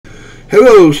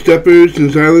Hello, steppers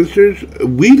and silencers.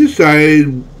 We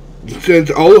decided, since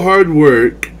all the hard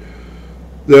work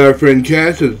that our friend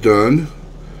Cass has done,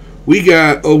 we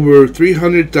got over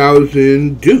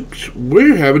 300,000 dukes.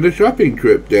 We're having a shopping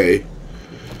trip day.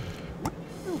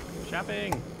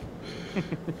 Shopping! Let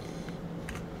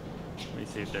me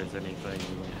see if there's anything.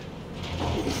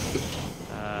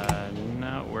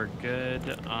 No, we're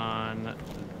good on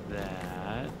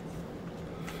that.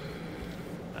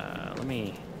 Let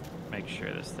me make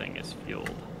sure this thing is fueled.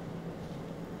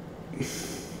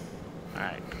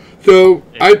 Alright. So,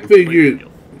 I figured...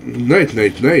 Nice.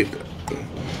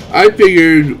 I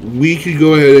figured we could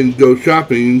go ahead and go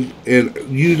shopping and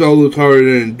use all those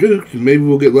hard-earned dukes, and maybe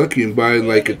we'll get lucky and buy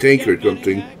like a tank or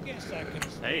something.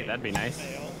 Hey, that'd be nice.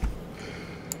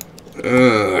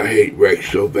 I hate Rex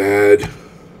so bad.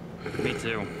 Me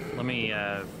too. Let me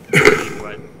see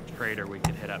what trader we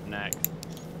could hit up next.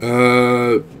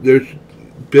 There's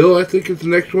Bill, I think is the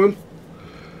next one.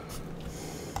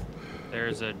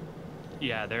 There's a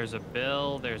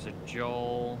Bill, there's a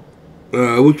Joel.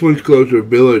 Which one's closer,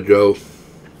 Bill or Joe?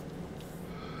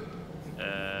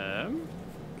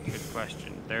 Good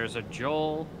question. There's a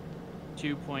Joel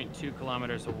 2.2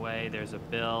 kilometers away. There's a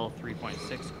Bill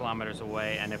 3.6 kilometers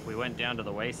away. And if we went down to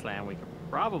the wasteland, we could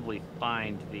probably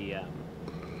find the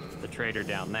trader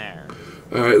down there.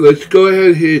 Alright, let's go ahead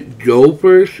and hit Joel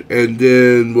first, and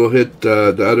then we'll hit the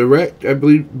other wreck, I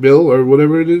believe, Bill, or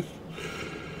whatever it is.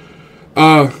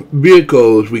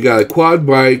 Vehicles. We got a quad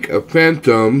bike, a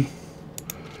Phantom,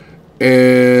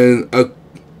 and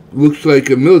looks like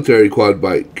a military quad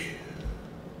bike.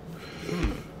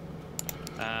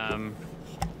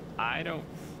 I don't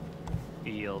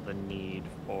feel the need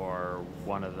for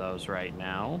one of those right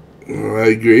now. I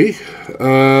agree.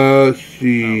 Let's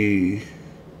see.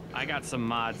 I got some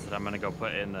mods that I'm going to go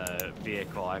put in the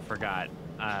vehicle. I forgot.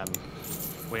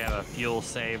 We have a fuel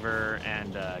saver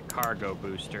and a cargo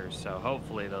booster, so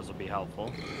hopefully those will be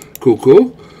helpful.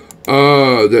 Cool.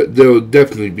 They'll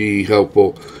definitely be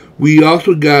helpful. We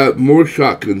also got more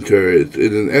shotgun turrets.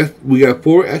 We got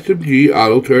 4 SMG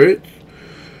auto turrets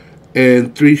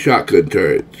and 3 shotgun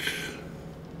turrets.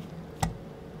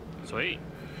 Sweet.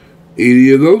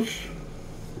 Any of those?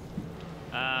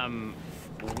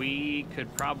 We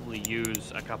could probably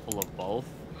use a couple of both.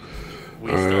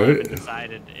 We All still right. haven't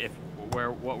decided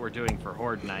what we're doing for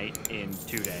Horde Night in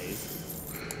 2 days.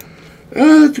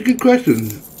 That's a good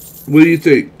question. What do you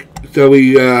think? Shall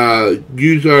we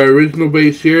use our original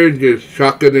base here and just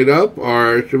shotgun it up,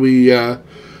 or should we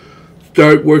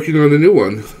start working on a new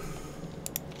one?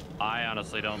 I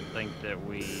honestly don't think that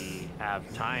we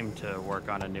have time to work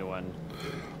on a new one.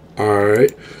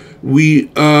 Alright.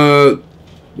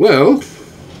 Well,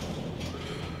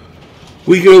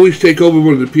 we can always take over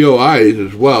one of the POIs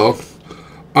as well.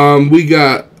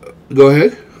 Go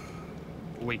ahead.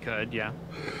 We could, yeah.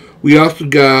 We also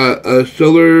got a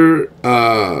solar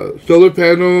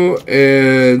panel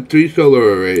and 3 solar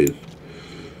arrays.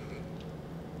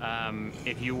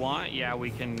 If you want, yeah,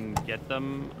 we can get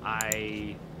them.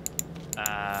 I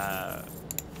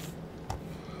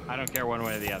don't care one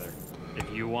way or the other.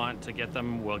 If you want to get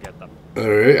them, we'll get them.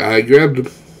 Alright, I grabbed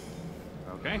them.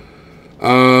 Okay.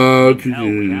 Hell,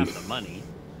 we have the money.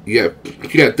 Yep.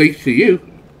 Yeah, thanks to you.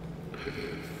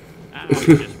 I'm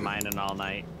just mining all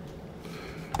night.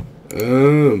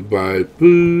 Buy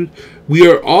food. We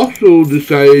are also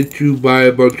decided to buy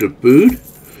a bunch of food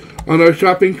on our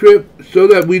shopping trip so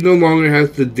that we no longer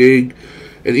have to dig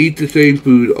and eat the same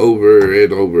food over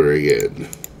and over again.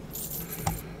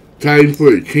 Time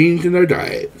for a change in our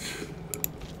diets.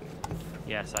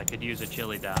 Yes, I could use a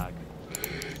chili dog.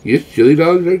 Yes, chili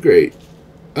dogs are great.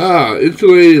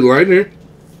 Insulated liner.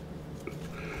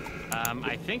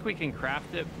 I think we can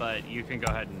craft it, but you can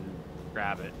go ahead and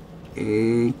grab it.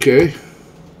 Okay.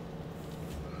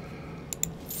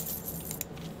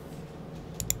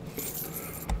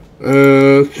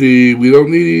 Let's see. We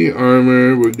don't need any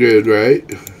armor. We're good, right?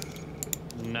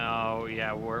 No,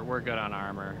 yeah, we're good on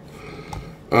armor.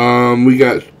 We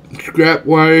got scrap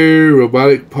wire,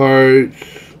 robotic parts,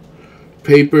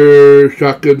 paper,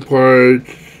 shotgun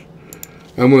parts.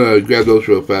 I'm gonna grab those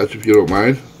real fast if you don't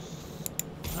mind.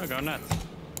 Oh, go nuts.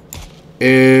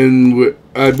 And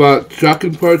I bought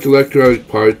shotgun parts, electronic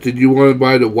parts. Did you want to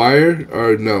buy the wire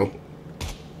or no?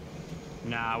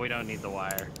 Nah, we don't need the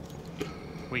wire.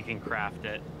 We can craft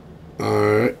it.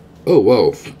 Alright. Oh,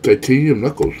 wow. Titanium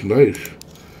knuckles. Nice.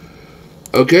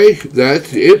 Okay,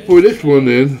 that's it for this one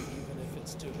then.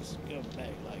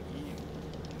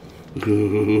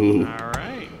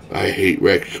 Alright. I hate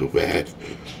Rex so bad.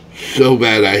 So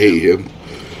bad I hate him.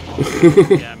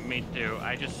 Yeah, me too.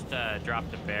 I just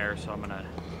dropped a bear, so I'm gonna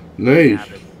Nice.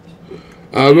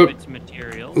 Its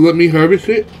materials. Let me harvest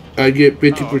it. I get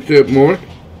 50% more.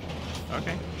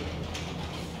 Okay.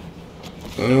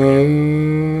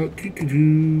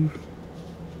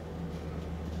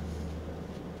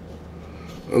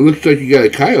 It looks like you got a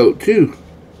coyote too.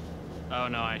 Oh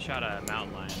no, I shot a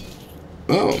mountain lion.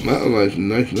 Oh, mountain lions,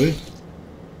 nice.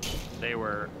 They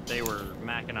were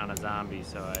macking on a zombie,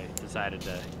 so I decided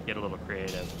to get a little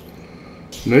creative.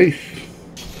 Nice.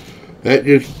 That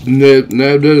just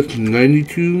now does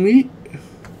 92 meat.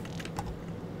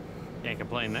 Can't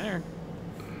complain there.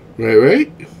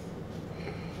 Right.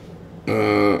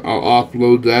 I'll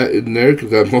offload that in there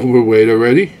because I'm overweight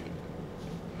already.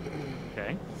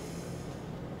 Okay.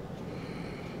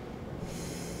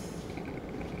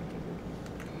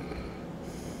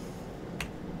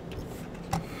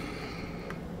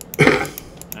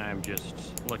 I'm just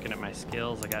looking at my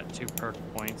skills. I got 2 perk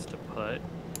points to put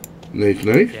Nice.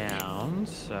 down,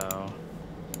 so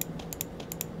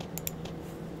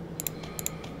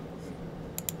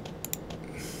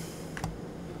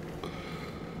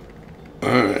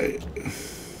Alright.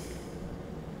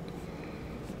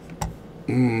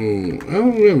 I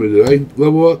don't remember. Did I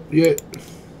level up yet?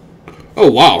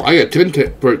 Oh, wow. I got 10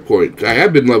 perk points. I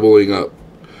have been leveling up.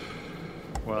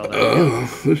 well, there you go.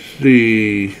 Let's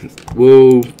see.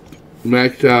 We'll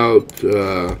max out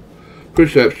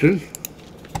perception.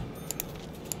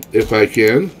 If I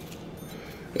can.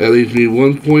 That leaves me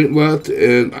 1 point left,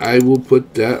 and I will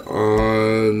put that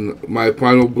on my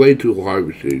final blade tool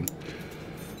harvesting.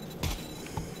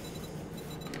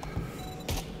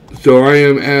 So I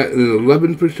am at an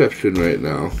 11 perception right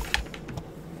now.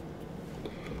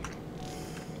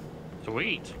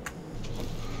 Sweet.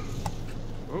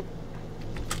 Oop.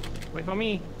 Wait for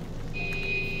me.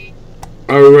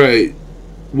 Alright.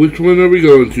 Which one are we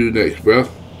going to next, bro?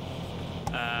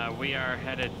 We are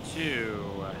headed to...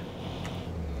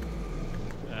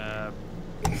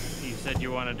 you said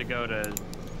you wanted to go to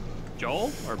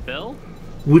Joel or Bill?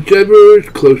 Whichever is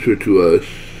closer to us.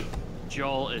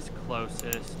 Joel is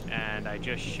closest, and I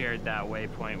just shared that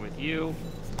waypoint with you.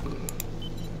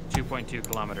 2.2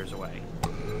 kilometers away.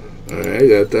 Alright,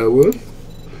 got that one.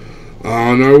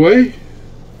 On our way.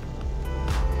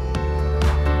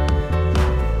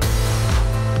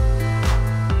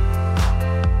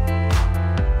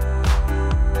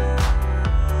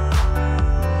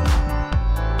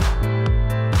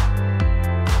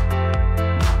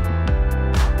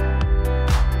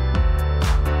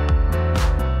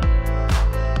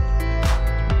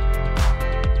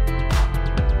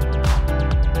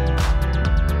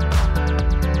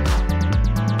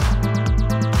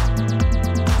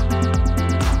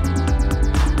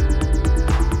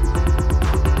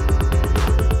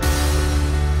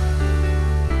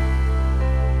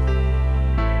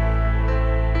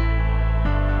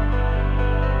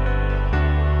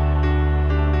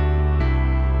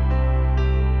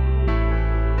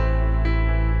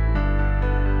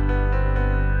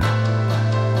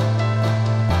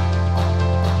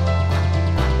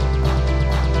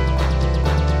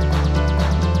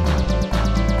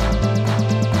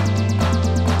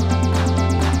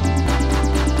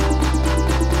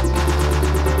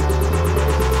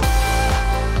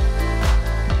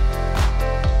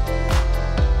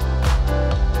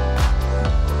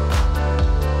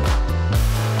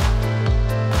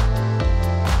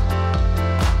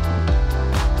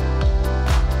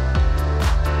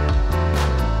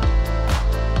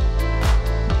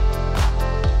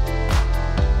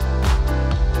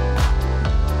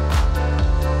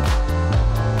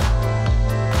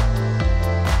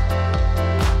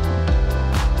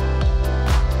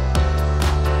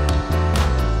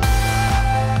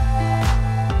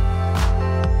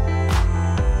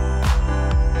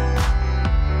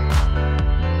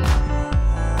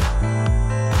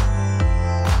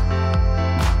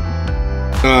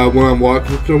 When I'm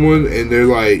watching someone and they're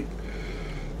like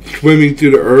swimming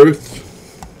through the earth.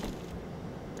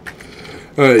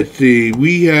 Alright, see,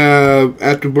 we have,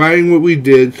 after buying what we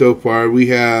did so far, we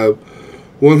have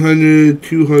 100,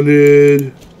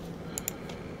 200,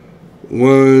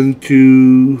 1,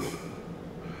 2,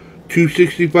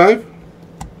 265.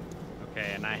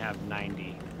 Okay, and I have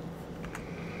 90.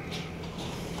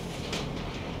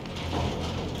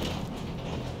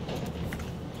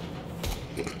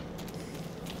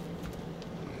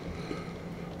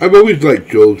 I've always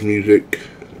liked Joel's music.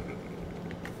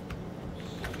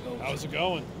 How's it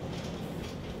going?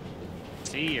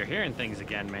 See, you're hearing things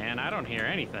again, man. I don't hear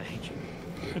anything.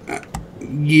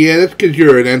 Yeah, that's because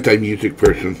you're an anti-music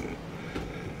person.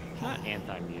 Not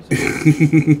anti-music.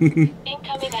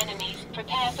 Incoming enemies.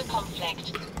 Prepare for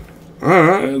conflict.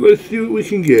 Alright, let's see what we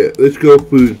can get. Let's go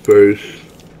food first.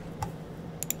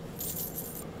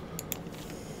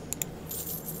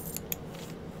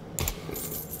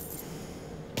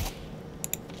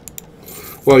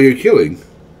 While you're killing.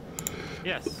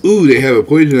 Yes. Ooh, they have a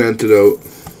poison antidote.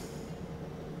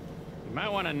 You might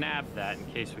want to nab that in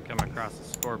case we come across a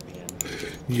scorpion.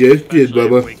 Yes, did,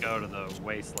 Bubba. If we go to the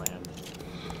wasteland.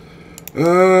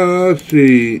 Let's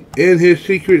see. In his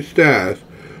secret stash,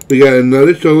 we got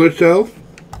another solar cell.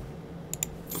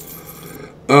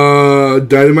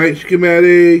 Dynamite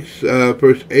schematics,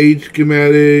 first aid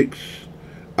schematics,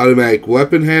 automatic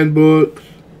weapon handbooks,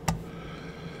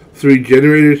 3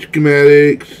 generator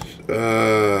schematics,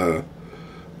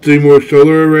 3 more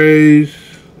solar arrays.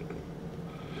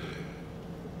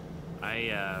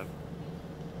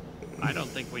 I don't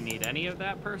think we need any of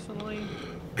that personally.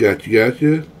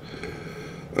 Gotcha.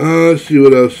 Let's see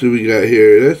what else do we got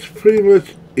here. That's pretty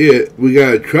much it. We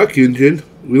got a truck engine.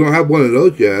 We don't have one of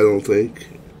those yet, I don't think.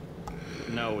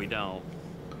 No, we don't.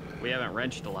 We haven't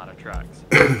wrenched a lot of trucks.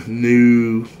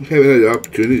 No, haven't had the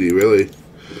opportunity, really.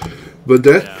 But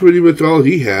that's pretty much all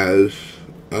he has.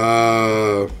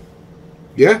 Yeah.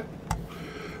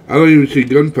 I don't even see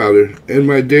gunpowder. And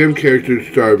my damn character's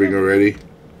starving already.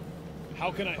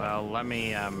 How can I... Well, let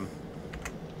me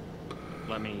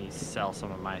sell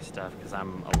some of my stuff, because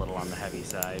I'm a little on the heavy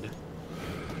side.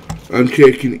 I'm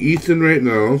checking Ethan right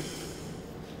now.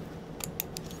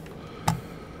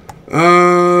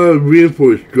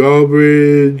 Reinforced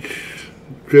drawbridge,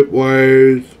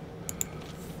 tripwires,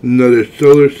 another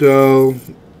solar cell,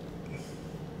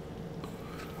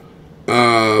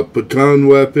 baton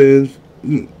weapons,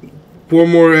 4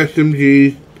 more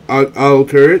SMGs, auto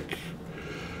turrets,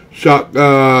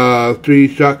 3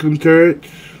 shotgun turrets.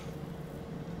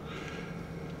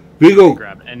 Vehicle,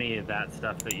 grab any of that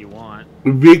stuff that you want.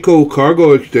 Vehicle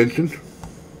cargo extension.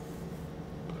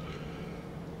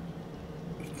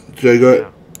 So I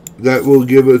got that will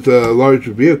give us a large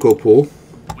vehicle pool.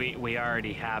 We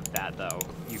already have that though.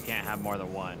 You can't have more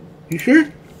than one. You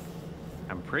sure?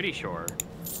 I'm pretty sure.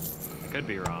 I could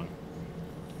be wrong.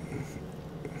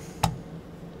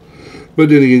 But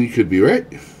then again, you could be right.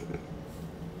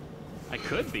 I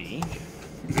could be.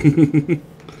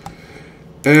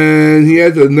 And he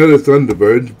has another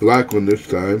Thunderbird, black one this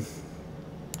time.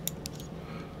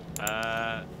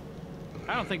 I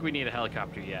don't think we need a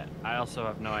helicopter yet. I also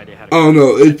have no idea how to... Oh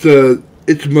no, it's a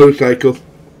motorcycle.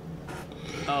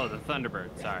 Oh, the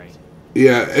Thunderbird, sorry.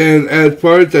 Yeah, and as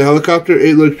far as the helicopter,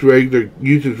 it looks regular,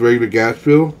 uses regular gas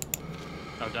fuel.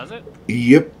 Oh, does it?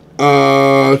 Yep.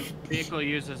 Vehicle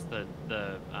uses the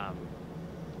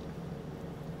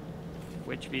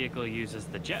which vehicle uses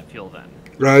the jet fuel then?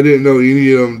 I didn't know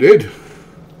any of them did.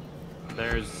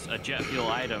 There's a jet fuel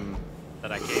item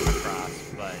that I came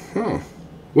across, but... Huh.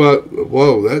 Well,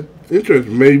 whoa, that's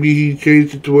interesting. Maybe he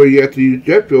changed it to where you have to use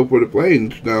jet fuel for the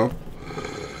planes now.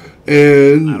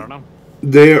 And I don't know.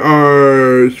 There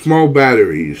are small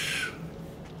batteries.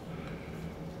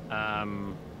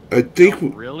 I think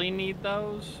don't really need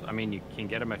those. I mean, you can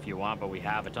get them if you want, but we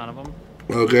have a ton of them.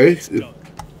 Okay.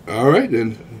 All right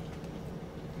then.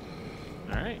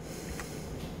 All right.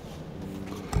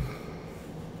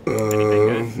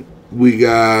 We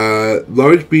got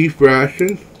large beef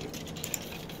ration,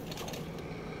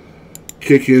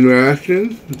 chicken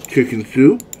ration, chicken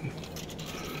soup,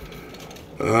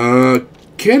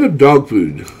 can of dog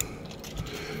food.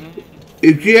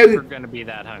 If you had We're gonna be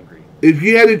that hungry. If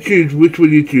you had to choose, which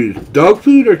would you choose? Dog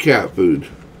food or cat food?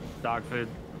 Dog food.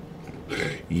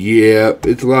 Yeah,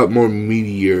 it's a lot more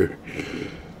meatier.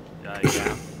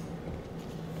 Yeah.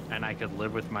 And I could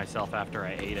live with myself after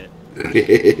I ate it.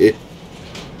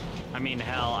 I mean,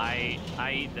 hell, I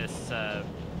eat this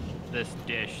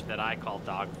dish that I call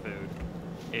dog food.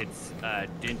 It's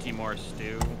Dinty Moore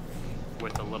stew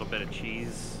with a little bit of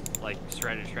cheese, like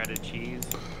shredded cheese.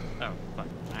 Oh, fuck,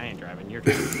 I ain't driving. You're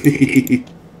driving.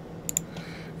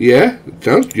 Yeah, it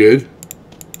sounds good.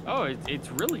 Oh,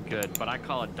 it's really good, but I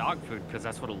call it dog food because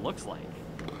that's what it looks like.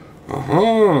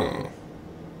 Uh-huh.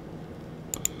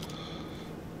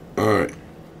 Alright.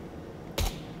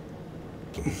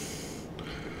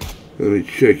 Let me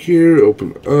check here,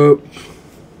 open up.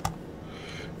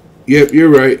 Yep, you're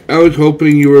right. I was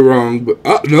hoping you were wrong, but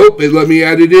nope, it let me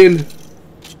add it in.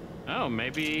 Oh,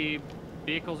 maybe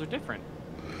vehicles are different.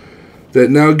 That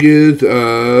now gives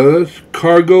us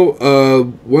cargo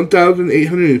of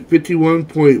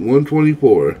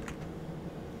 1,851.124.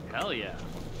 Hell yeah.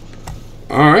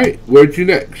 Alright, where to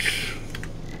next?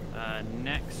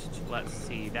 Next, let's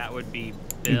see, that would be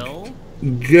Bill.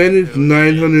 Jen is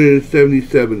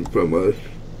 977 from us.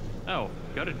 Oh,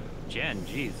 go to Jen,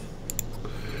 jeez.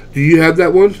 Do you have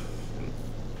that one?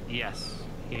 Yes.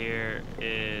 Here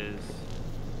is...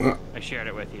 I shared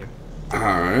it with you.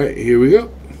 Alright, here we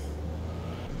go.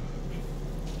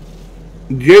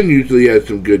 Jen usually has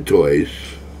some good toys.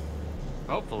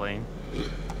 Hopefully.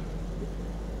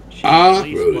 She at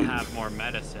least will have more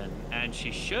medicine, and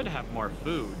she should have more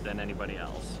food than anybody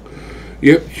else.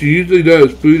 Yep, she usually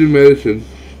does. Food and medicine.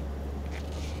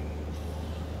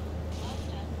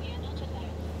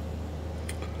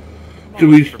 I'm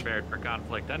always prepared for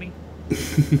conflict, honey.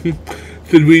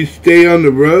 Should we stay on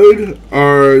the road,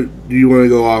 or do you want to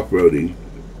go off-roading?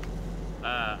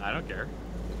 I don't care.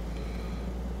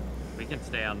 We can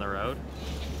stay on the road.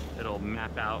 It'll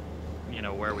map out, you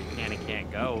know, where we can and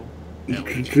can't go.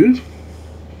 True.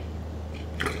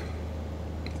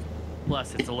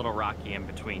 Plus, it's a little rocky in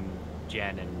between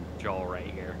Jen and Joel right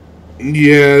here.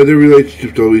 Yeah, their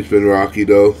relationship's always been rocky,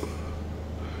 though.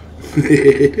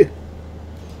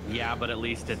 Yeah, but at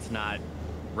least it's not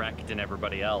wrecked in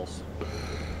everybody else.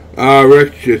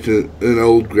 Rex just an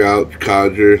old grouch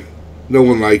codger. No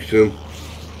one likes him.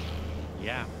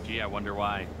 Yeah, gee, I wonder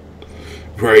why.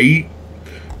 Right?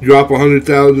 Drop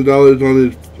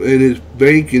 $100,000 in his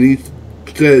bank, and he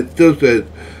still says,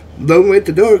 "Don't let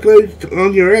the door close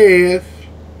on your ass."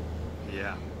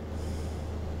 Yeah.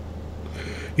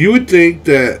 You would think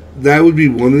that would be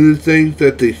one of the things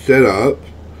that they set up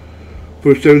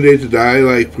for 7 Days to Die,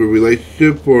 like for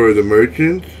relationship for the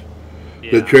merchants,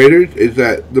 the traders, is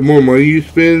that the more money you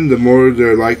spend, the more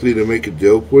they're likely to make a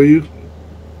deal for you.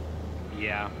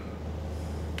 Yeah.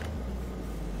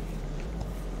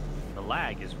 The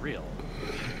lag is real.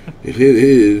 It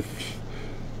is.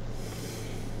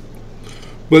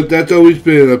 But that's always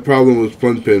been a problem with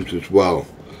fun pimps as well.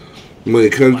 When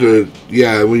it comes to,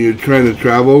 when you're trying to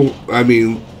travel, I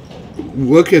mean,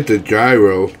 look at the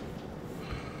gyro.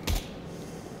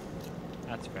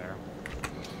 That's fair.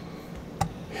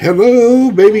 Hello,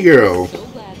 baby girl. I'm so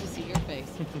glad to see your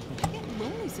face. I get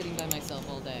lonely sitting by myself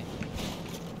all day.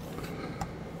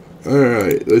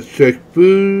 Alright, let's check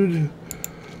food.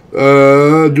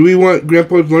 Do we want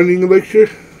Grandpa's learning elixir?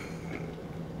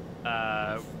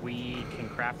 We can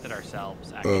craft it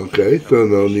ourselves, actually. Okay, so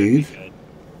no need.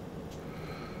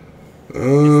 Is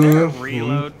there a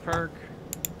reload perk?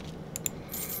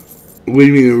 What do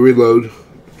you mean a reload?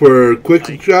 For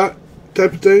quick shot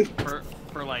type of thing?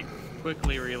 For like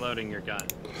quickly reloading your gun.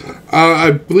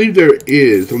 I believe there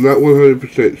is. I'm not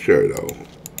 100% sure though.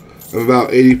 I'm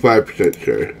about 85%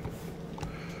 sure.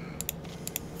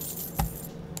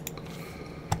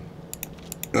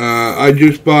 I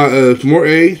just bought some more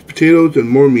eggs, potatoes, and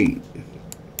more meat.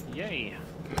 Yay.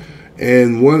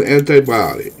 And one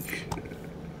antibiotic.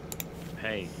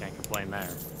 Hey, can't complain there.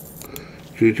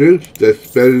 True.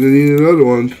 That's better than eating other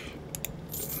ones.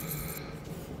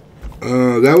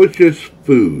 That was just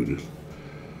food.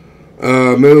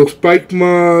 Metal spike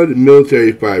mod,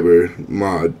 military fiber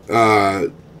mod.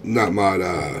 Not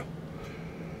mod,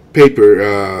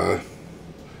 paper.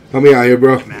 Help me out here,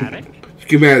 bro.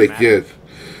 Schematic, yes.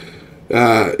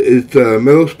 It's a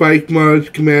metal spike mod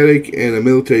schematic and a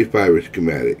military fiber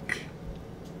schematic.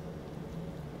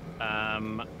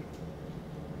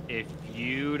 If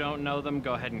you don't know them,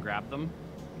 go ahead and grab them.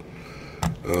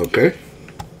 Okay.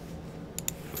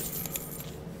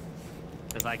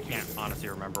 Because I can't honestly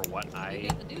remember what I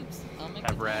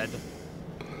have read.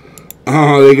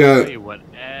 Oh, they got... Say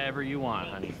whatever you want,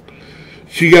 honey.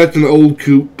 She got an old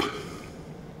coupe.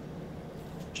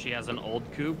 She has an old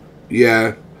coupe?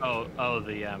 Yeah. Oh,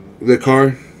 the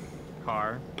car?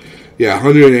 Car? Yeah,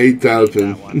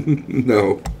 108,000.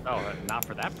 No. Oh, not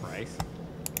for that price.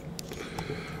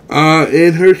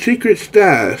 In her secret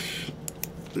stash,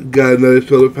 got another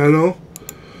solar panel.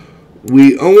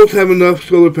 We almost have enough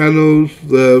solar panels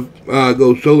to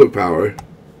go solar power.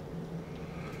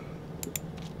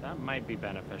 That might be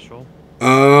beneficial.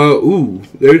 Ooh,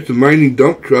 there's the mining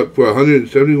dump truck for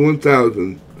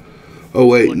 171,000. Oh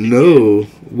wait, no,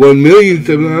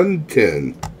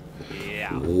 1,710,000.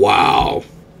 Yeah. Wow,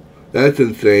 that's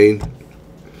insane.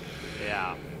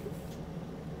 Yeah.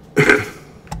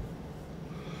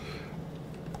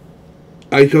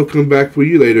 I shall come back for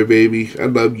you later, baby. I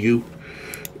love you.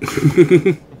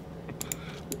 I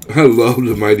love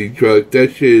the mighty truck.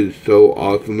 That shit is so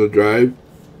awesome to drive.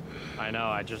 I know.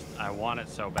 I want it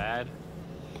so bad.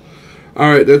 All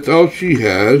right, that's all she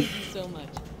has. Thank you so much.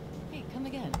 Hey, come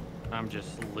again. I'm just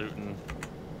looting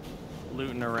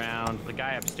around. The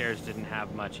guy upstairs didn't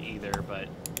have much either, but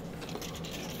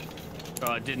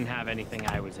it didn't have anything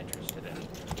I was interested in.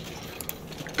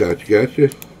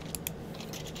 Gotcha.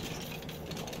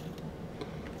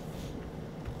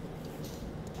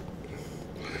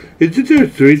 Isn't there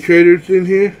 3 traders in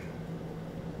here?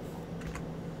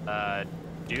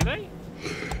 they?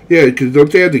 Yeah, because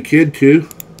don't they have the kid too?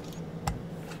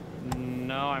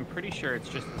 No, I'm pretty sure it's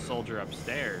just the soldier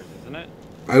upstairs, isn't it?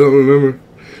 I don't remember.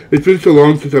 It's been so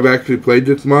long since I've actually played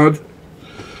this mod.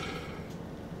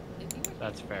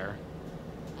 That's fair.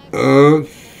 Let's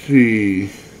see.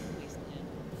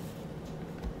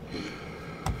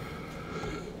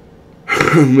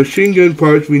 Machine gun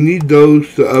parts, we need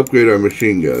those to upgrade our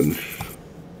machine guns.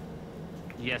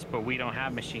 Yes, but we don't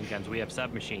have machine guns. We have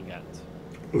submachine guns.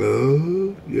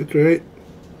 Oh, that's right.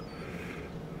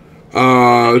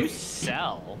 You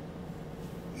sell.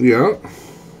 Yeah.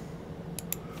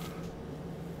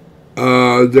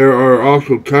 There are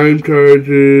also time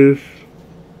charges,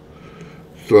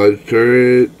 sludge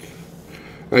turrets.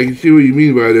 I can see what you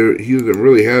mean by there. He doesn't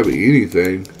really have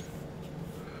anything.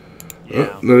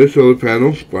 Yeah. Another solar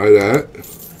panel. Buy that.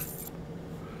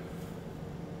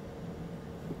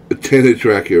 A tennis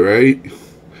racket, right?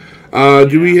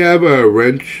 Do we have a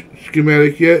wrench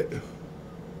schematic yet?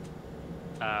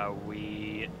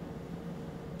 We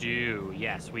do.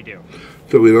 Yes, we do.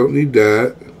 So we don't need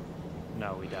that.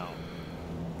 No, we don't.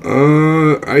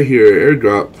 I hear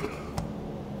airdrop.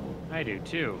 I do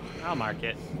too. I'll mark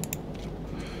it.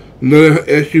 Another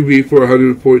SUV for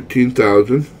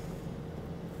 114,000.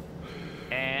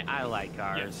 And I like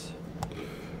cars.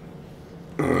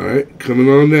 Alright, coming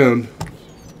on down.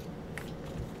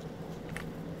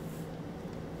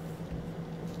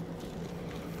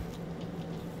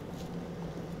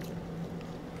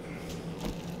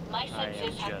 My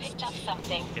senses have picked up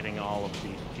something. Getting all of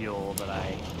the fuel that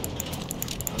I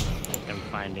am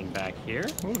finding back here.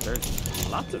 Oh, there's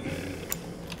lots of it.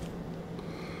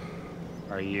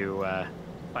 Are you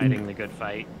fighting the good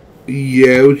fight?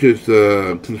 Yeah, it was just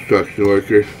construction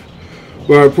workers.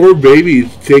 Well, our poor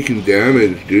baby's taking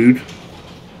damage, dude.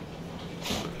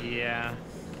 Yeah.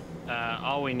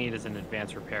 All we need is an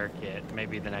advanced repair kit.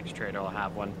 Maybe the next trader will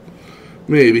have one.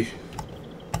 Maybe.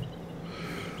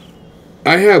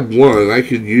 I have one. I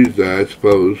could use that, I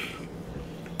suppose.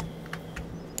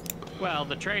 Well,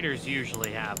 the traders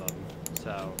usually have them,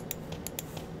 so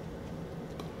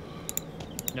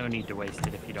no need to waste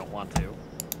it if you don't want to.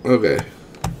 Okay.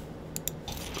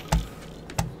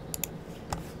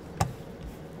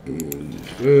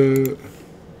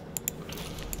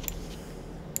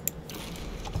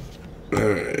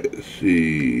 Alright, let's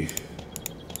see.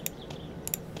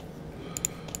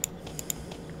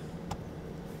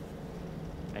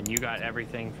 And you got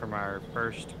everything from our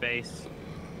first base?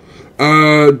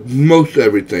 Most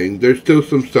everything. There's still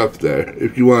some stuff there,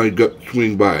 if you want to go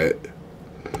swing by it.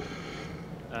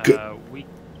 We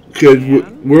Because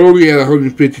can? we're only at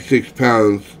 156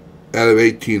 pounds out of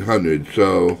 1,800,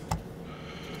 so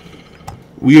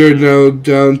we are now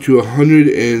down to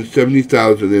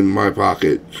 170,000 in my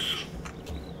pockets.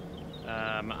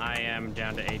 I am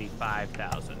down to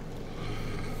 85,000.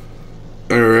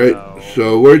 Alright,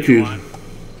 so where to?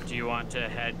 Do you want to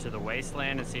head to the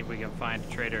wasteland and see if we can find a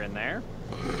trader in there?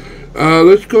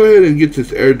 Let's go ahead and get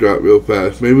this airdrop real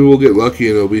fast. Maybe we'll get lucky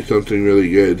and it'll be something really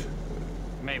good.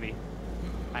 Maybe.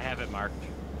 I have it marked.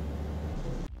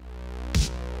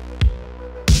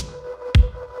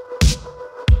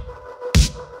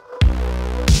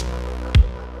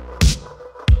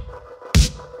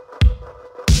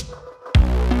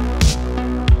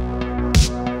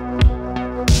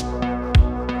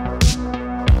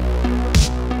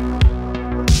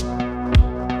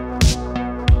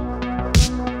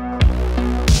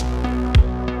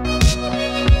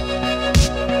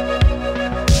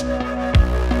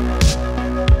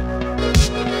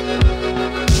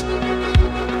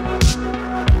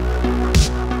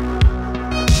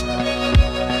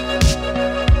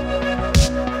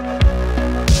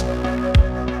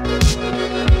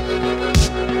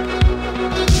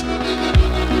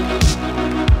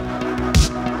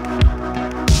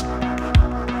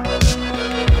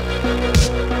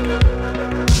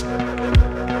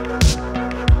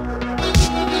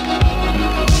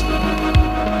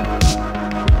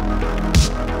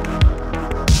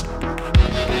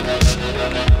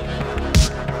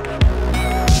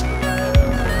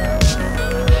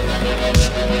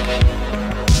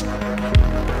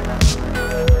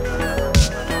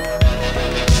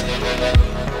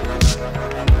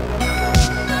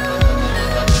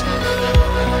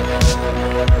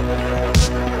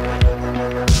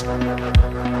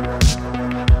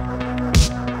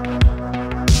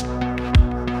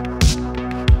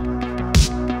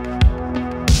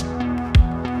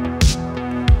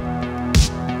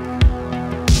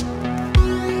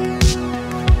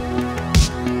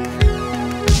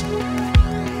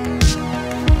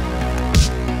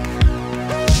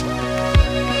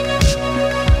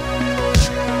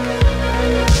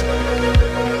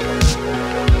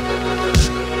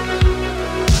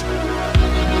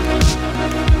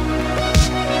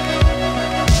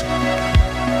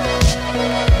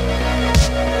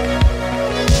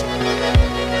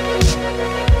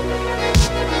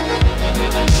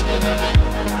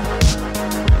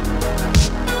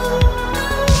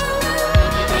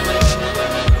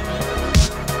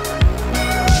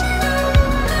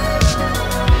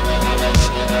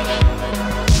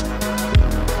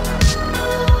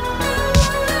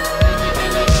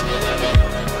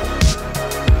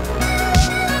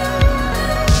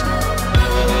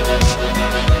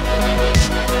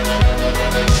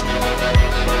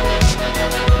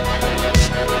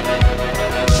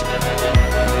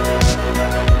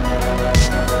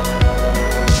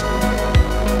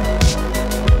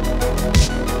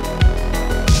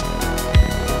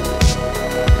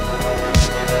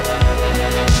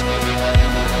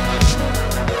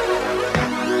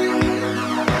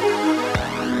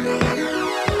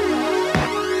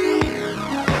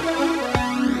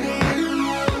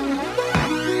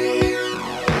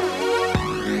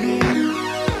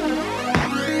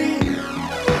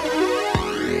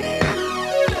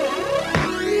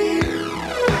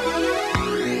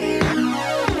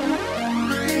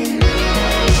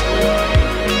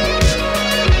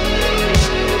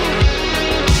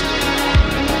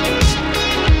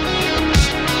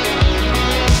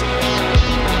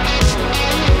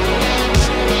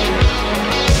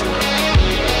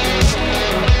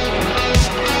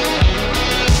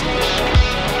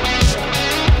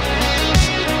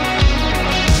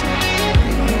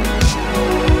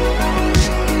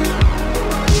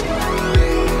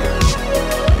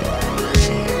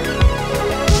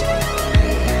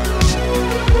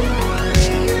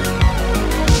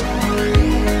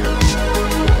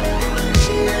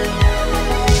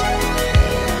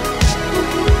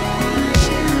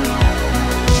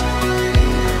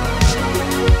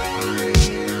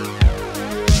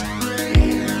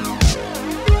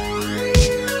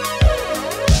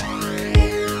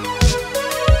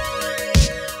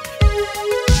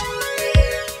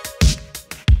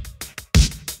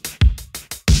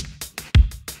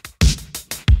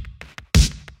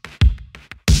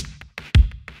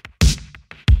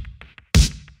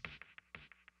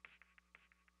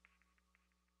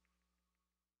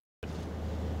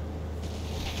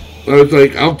 I was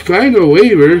like, I'll sign a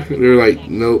waiver. They're like,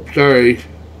 nope, sorry.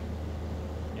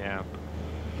 Yeah.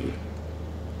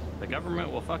 The government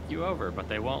will fuck you over, but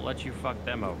they won't let you fuck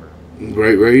them over.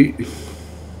 Right, right.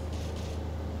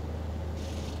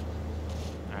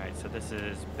 Alright, so this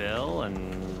is Bill,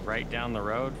 and right down the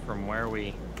road from where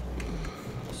we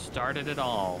started it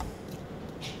all.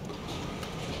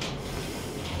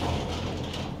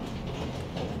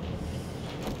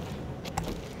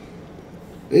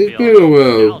 It's been a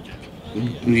while.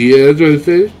 Yeah, that's what I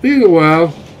said. It's been a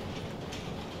while.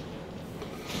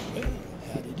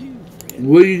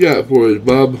 What do you got for us,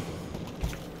 Bob?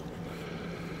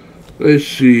 Let's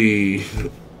see.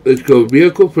 Let's go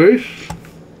vehicle first.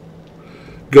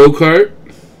 Go-kart.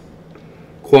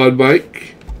 Quad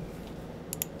bike.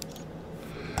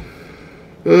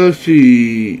 Let's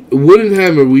see. A wooden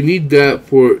hammer. We need that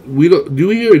for... We don't... Do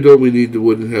we or don't we need the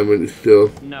wooden hammer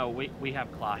still? No, we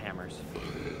have claw hammers.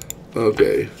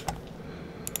 Okay.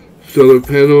 Solar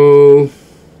panel.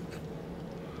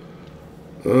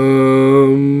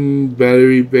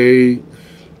 Battery banks.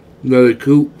 Another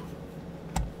coupe.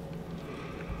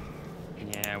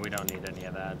 Yeah, we don't need any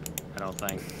of that. I don't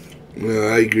think. No,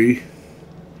 I agree.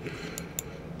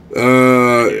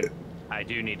 I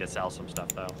do need to sell some stuff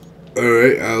though.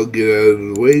 Alright, I'll get out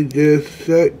of the way just a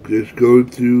sec. Just go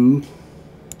through.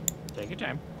 Take your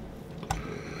time.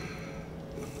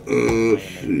 Let's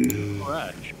see.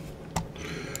 Rush.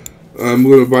 I'm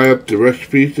gonna buy up the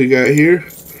recipes they got here.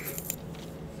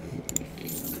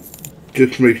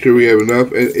 Just to make sure we have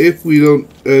enough. And if we don't,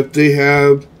 if they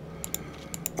have,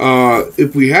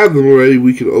 if we have them already,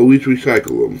 we can always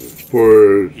recycle them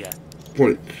for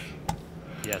points.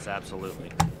 Yes, absolutely.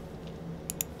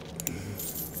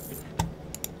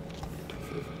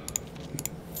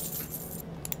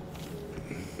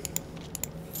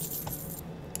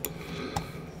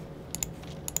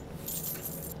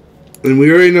 And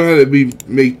we already know how to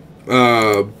make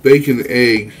bacon and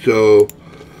eggs, so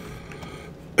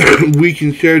we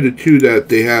can share the two that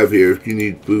they have here if you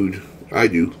need food. I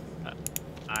do.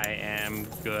 I am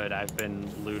good. I've been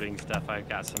looting stuff. I've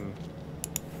got some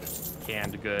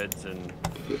canned goods and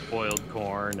boiled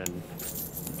corn and...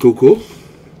 Cool, cool.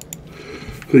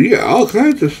 So you got all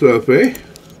kinds of stuff, eh?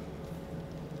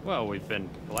 Well, we've been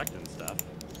collecting stuff.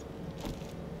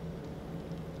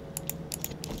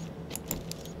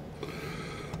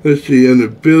 Let's see, in the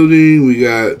building, we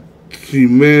got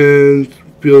cement,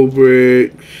 fuel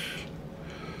bricks,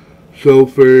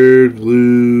 sulfur,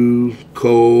 glue,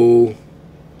 coal.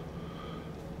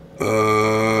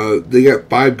 They got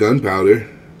 5 gunpowder.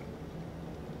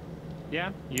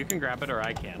 Yeah, you can grab it or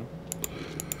I can.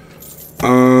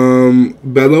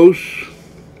 Bellows.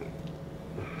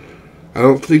 I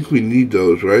don't think we need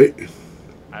those, right?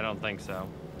 I don't think so.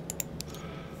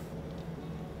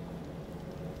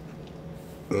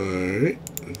 Alright.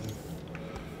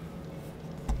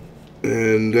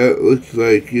 And that looks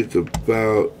like it's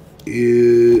about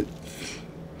it.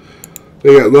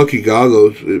 They got lucky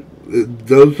goggles.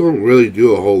 Those don't really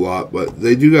do a whole lot, but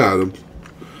they do got them.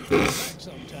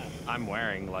 I'm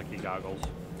wearing lucky goggles.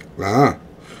 Ah.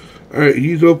 Alright,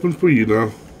 he's open for you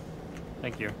now.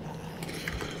 Thank you.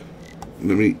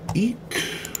 Let me eat.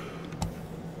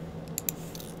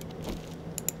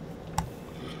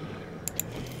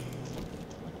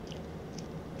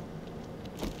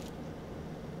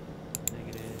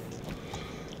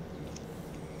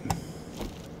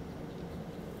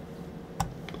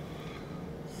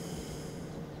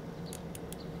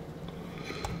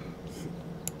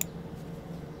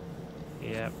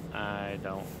 Yep, I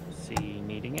don't see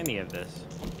needing any of this.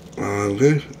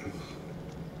 Okay.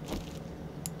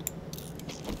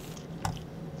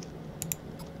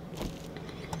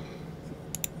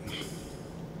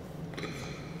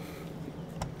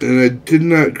 And I did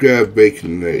not grab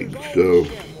bacon and eggs, so...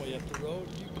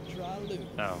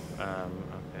 Oh,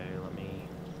 okay, let me...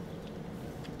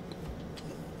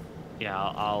 Yeah,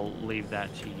 I'll leave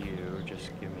that to you. Just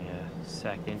give me a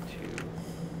second to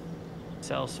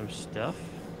sell some stuff.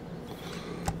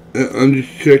 I'm just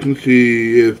checking to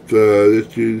see if this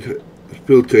dude's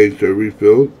fill tanks are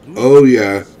refilled. Oh,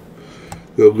 yeah.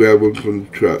 Go grab one from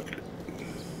the truck.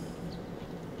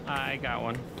 I got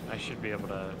one. I should be able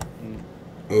to...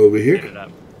 Over Get here? it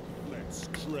up. Let's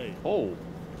trade. Oh.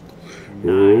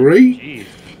 Right. Jeez.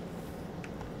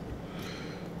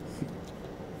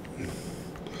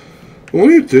 I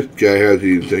wonder if this guy has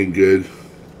anything good.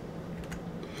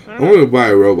 I want to buy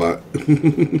a robot.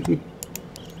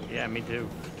 Yeah, me too.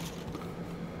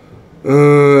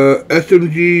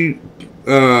 SMG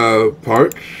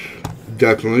parts,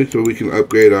 definitely, so we can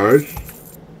upgrade ours.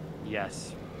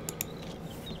 Yes.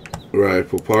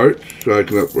 rifle parts, so I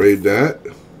can upgrade that.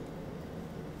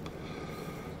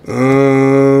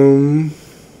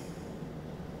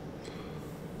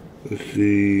 Let's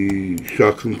see,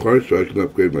 shotgun parts, so I can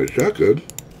upgrade my shotgun.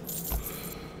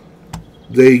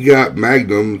 They got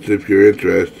magnums if you're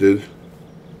interested.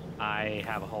 I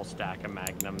have a whole stack of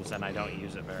magnums and I don't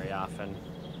use it very often.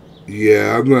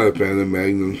 Yeah, I'm not a fan of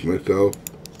magnums myself.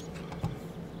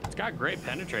 It's got great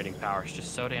penetrating power, it's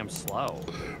just so damn slow.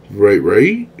 Right,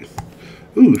 right?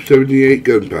 Ooh, 78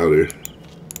 gunpowder.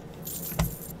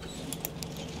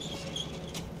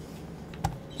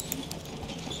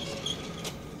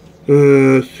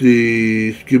 Let's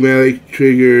see, schematic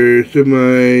trigger,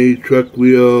 semi, truck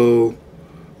wheel,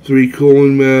 3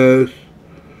 cooling mass.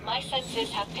 My sensors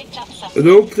have picked up I something.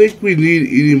 don't think we need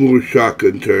any more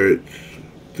shotgun turrets.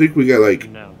 I think we got like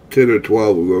No. 10 or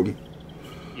 12 of them.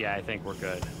 Yeah, I think we're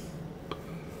good.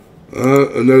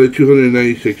 Another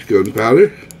 296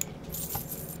 gunpowder.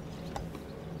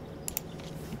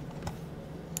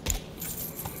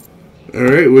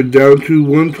 Alright, we're down to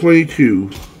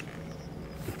 122.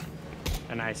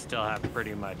 And I still have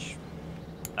pretty much,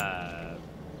 hold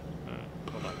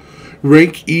on.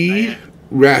 Rank E,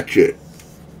 ratchet.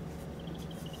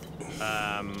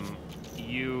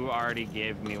 You already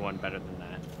gave me one better than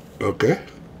that. Okay.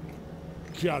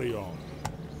 Carry on.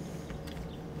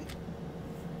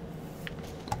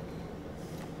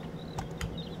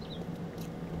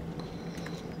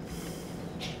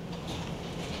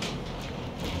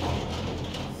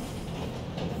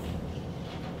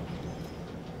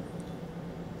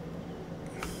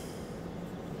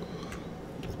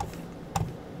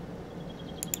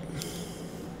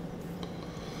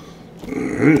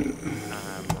 Alright.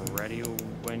 I'm ready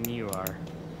when you are.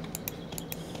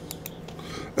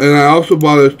 And I also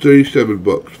bought us 37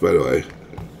 books, by the way.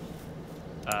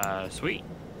 Sweet.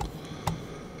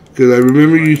 Because I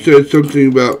remember you said something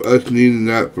about us needing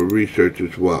that for research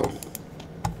as well.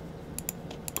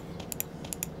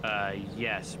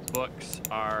 Yes, books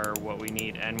are what we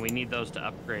need, and we need those to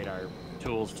upgrade our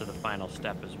tools to the final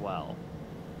step as well.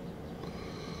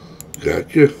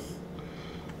 Gotcha.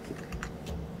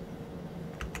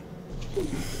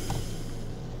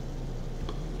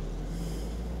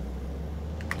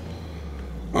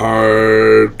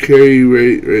 Our carry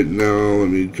rate right now, let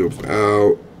me jump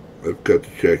out. I've got to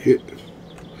check it.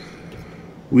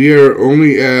 We are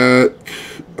only at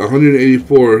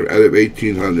 184 out of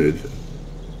 1800.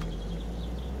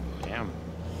 Damn.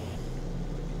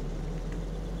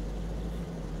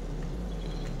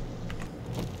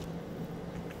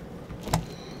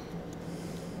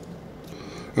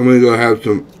 I'm gonna go have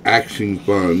some axing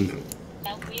fun.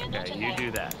 We are not Okay, you alone.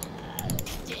 do that.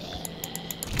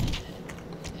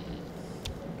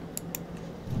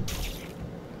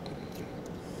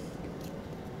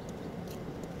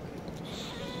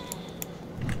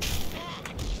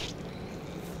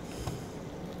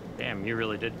 Damn, you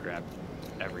really did grab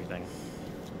everything.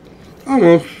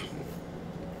 Almost.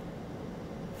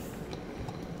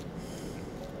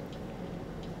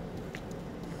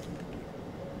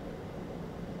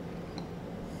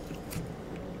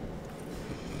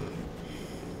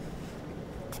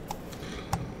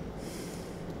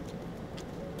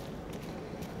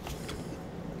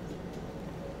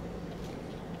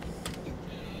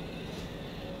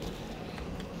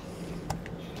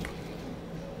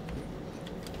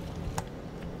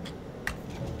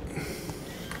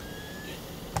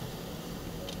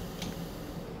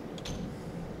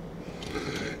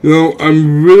 You know,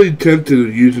 I'm really tempted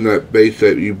of using that base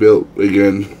that you built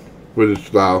again for the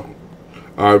style.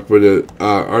 For the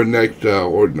our next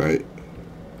Horde Night.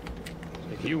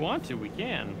 If you want to, we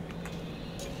can.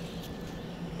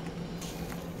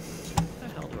 What the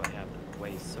hell do I have that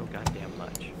weighs so goddamn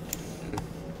much?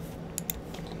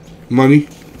 Money?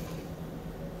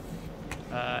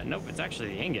 Nope, it's actually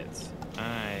the ingots.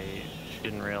 I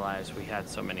didn't realize we had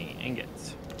so many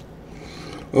ingots.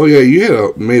 Oh yeah, you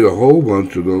had made a whole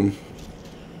bunch of them.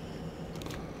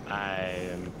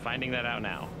 I'm finding that out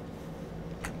now.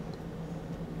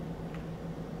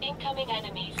 Incoming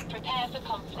enemies. Prepare for Our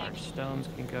conflict. stones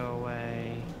can go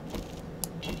away.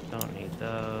 Don't need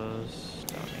those.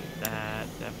 Don't need that.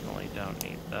 Definitely don't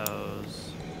need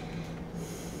those.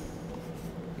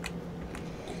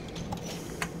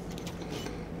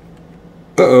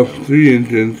 Uh-oh, 3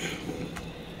 engines.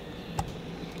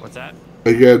 What's that?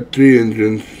 I got 3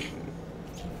 engines.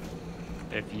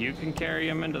 If you can carry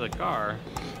them into the car.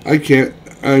 I can't.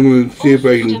 I'm going to see if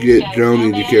I can get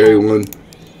Joni to carry one.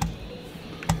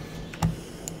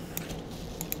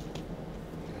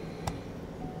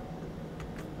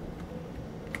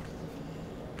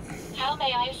 How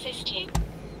may I assist you?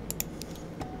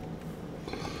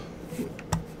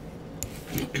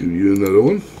 Give you another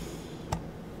one.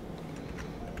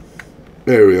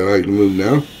 There we go. I can move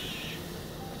now.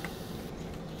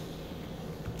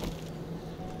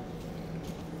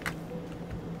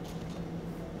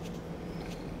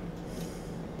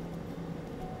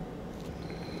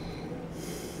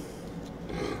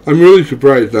 I'm really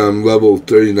surprised I'm level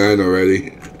 39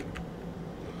 already.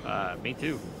 Me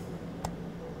too.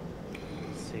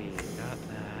 Let's see, got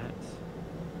that.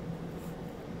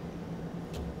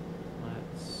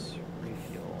 Let's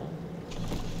refuel.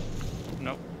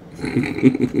 Nope.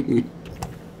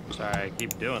 Sorry, I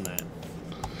keep doing that.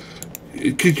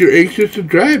 Because you're anxious to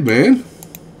drive, man.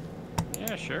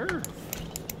 Yeah, sure.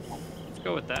 Let's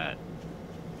go with that.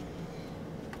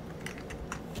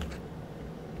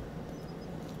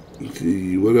 Let's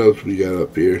see, what else we got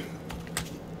up here?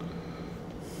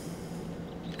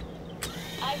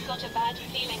 I've got a bad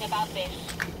feeling about this.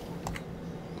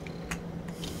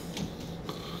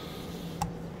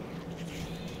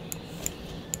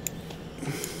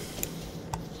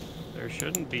 There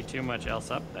shouldn't be too much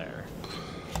else up there.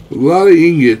 A lot of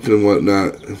ingots and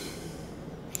whatnot.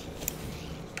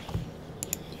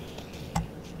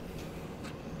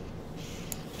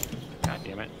 God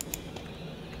damn it.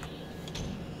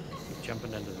 Keep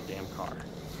jumping into the damn car.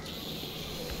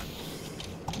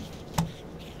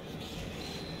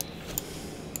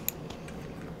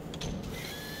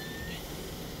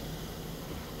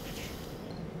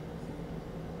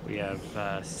 We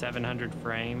have 700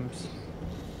 frames.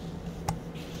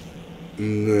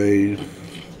 Nice.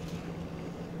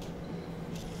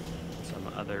 Some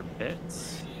other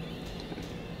bits.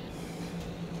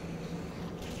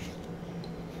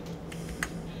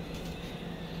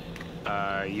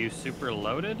 Are you super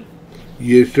loaded?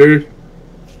 Yes, sir.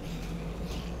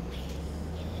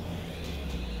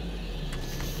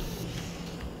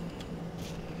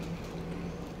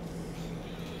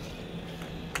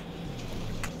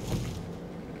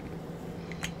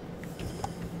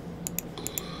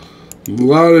 A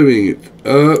lot of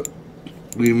ingots.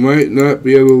 We might not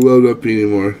be able to load up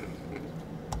anymore.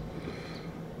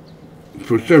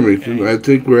 For some reason, I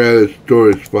think we're out of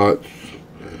storage spots.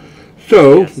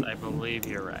 So, Yes, I believe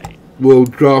you're right. we'll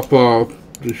drop off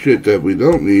the shit that we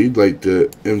don't need, like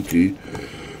the empty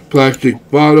plastic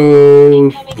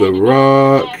bottles, the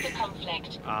rock.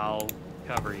 I'll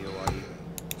cover you while you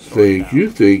sort Thank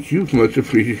it out. you, much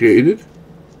appreciated.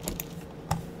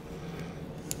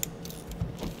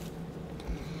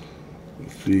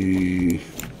 Let's see,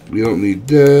 we don't need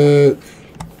that.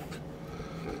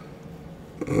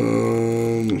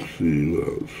 Let's see what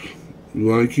else. We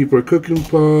want to keep our cooking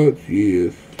pots,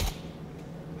 yes.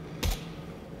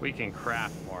 We can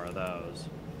craft more of those.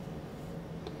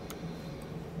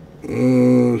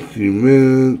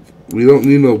 Cement. We don't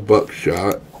need no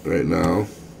buckshot right now.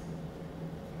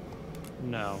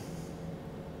 No.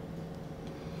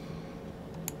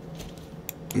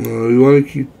 We want to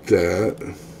keep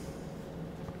that.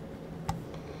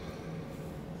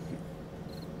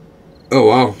 Oh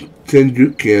wow, 10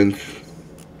 juke cans.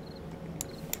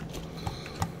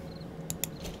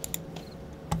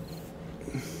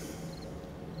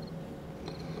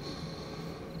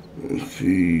 Let's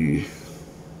see.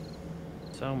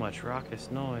 So much raucous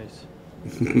noise.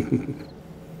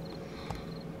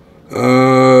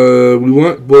 We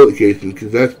want bullet casing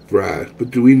because that's brass.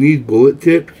 But do we need bullet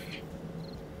tips?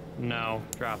 No,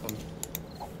 drop them.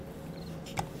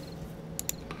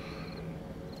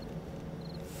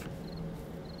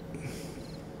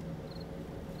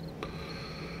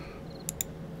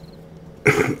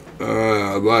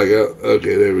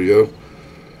 Okay, there we go.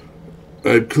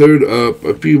 I've cleared up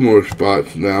a few more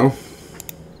spots now.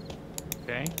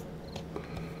 Okay.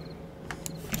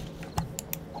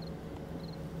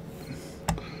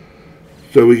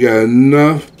 So we got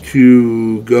enough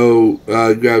to go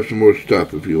grab some more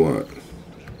stuff if you want.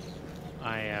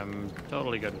 I am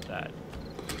totally good with that.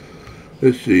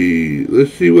 Let's see.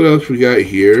 Let's see what else we got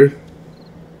here.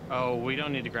 Oh, we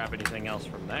don't need to grab anything else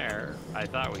from there. I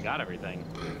thought we got everything.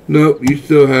 Nope, you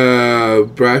still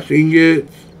have brass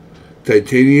ingots,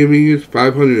 titanium ingots,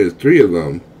 503 of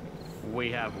them. We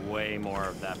have way more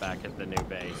of that back at the new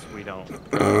base. We don't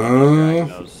drag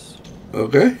those.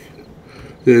 Okay.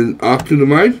 Then off to the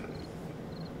mine?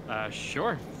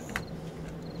 Sure.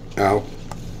 Ow.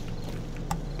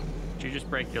 Did you just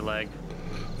break your leg?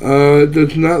 It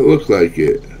does not look like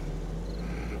it.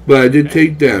 But I did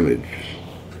take damage.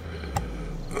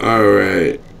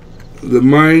 Alright. The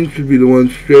mine should be the one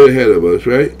straight ahead of us,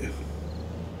 right?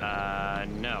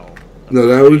 No. No,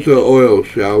 that was the oil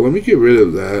shell. Let me get rid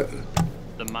of that.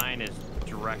 The mine is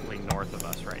directly north of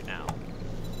us right now.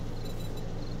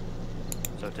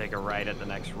 So take a right right at the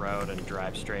next road and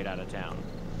drive straight out of town.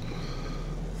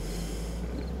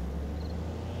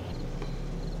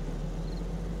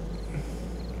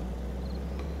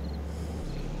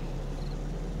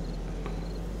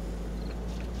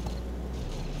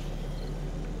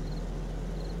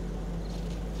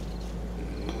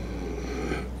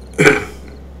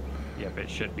 Yep, it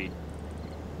should be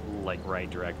like right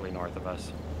directly north of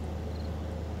us.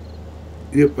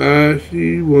 Yep, I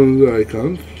see one of the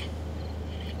icons.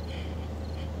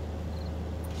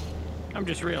 I'm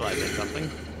just realizing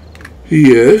something.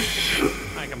 Yes.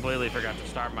 I completely forgot to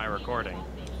start my recording.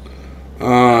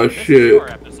 Ah, This is shit.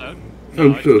 your episode. No,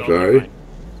 I'm it's so totally sorry. fine.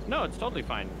 No, it's totally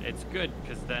fine. It's good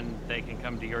because then they can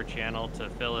come to your channel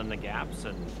to fill in the gaps,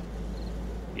 and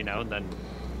you know, then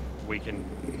we can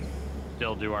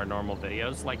still do our normal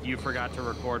videos. Like you forgot to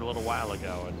record a little while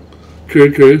ago, and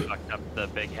True. fucked up the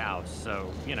big house.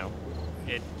 So you know,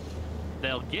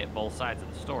 they'll get both sides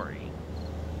of the story.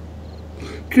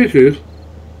 True.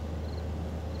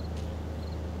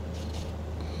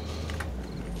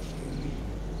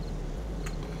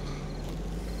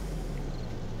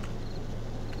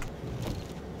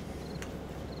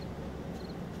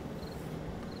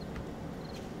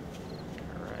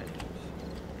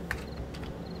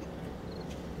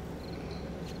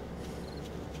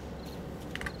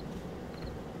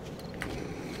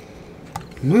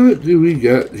 What do we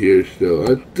got here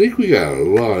still? I think we got a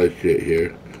lot of shit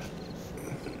here.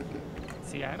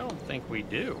 See, I don't think we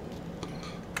do.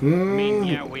 I mean,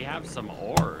 yeah, we have some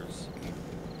ores.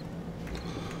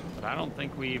 But I don't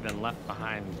think we even left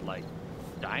behind, like,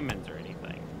 diamonds or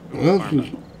anything. Well,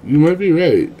 you might be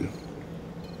right.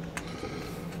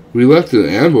 We left an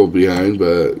anvil behind,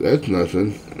 but that's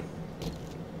nothing.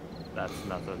 That's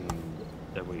nothing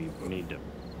that we need to...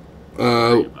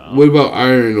 What about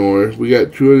iron ore? We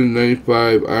got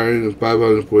 295 iron and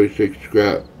 546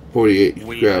 scrap, 48 scrap.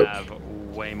 We have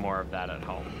way more of that at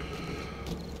home.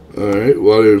 Alright,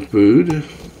 water and food.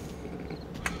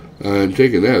 I'm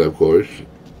taking that, of course.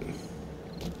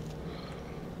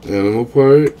 Animal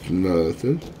parts,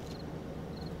 nothing.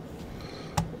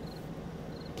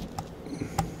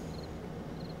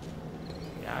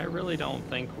 Yeah, I really don't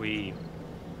think we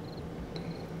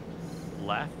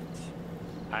left.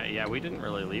 Yeah, we didn't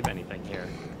really leave anything here.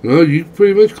 No, you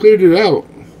pretty much cleared it out.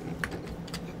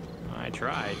 I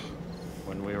tried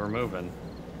when we were moving.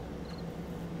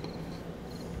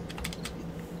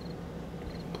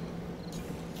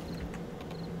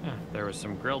 Yeah, there was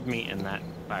some grilled meat in that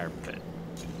fire pit.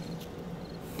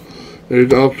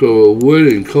 There's also wood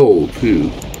and coal,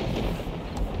 too.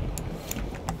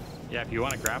 Yeah, if you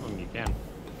want to grab them, you can.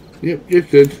 Yep,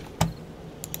 just did.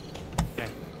 Okay.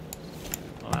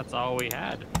 Well, that's all we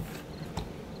had.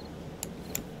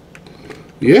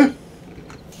 Yeah.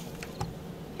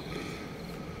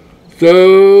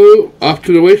 So, off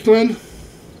to the wasteland?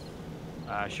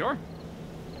 Sure.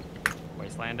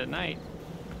 Wasteland at night.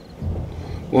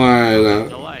 Why not?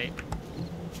 Delight.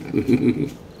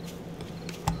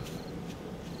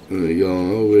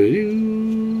 Going over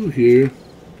you here.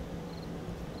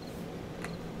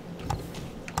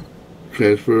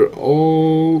 Transfer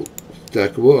all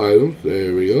stackable items.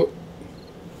 There we go.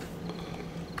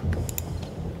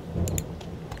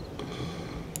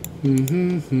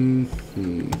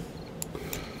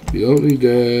 You don't need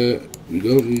that. You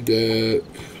don't need that.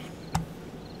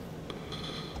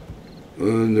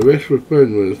 And the rest we're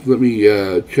fine with. Let me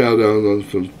chow down on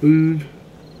some food.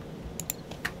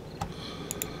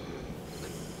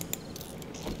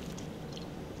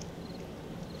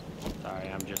 Sorry,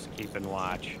 I'm just keeping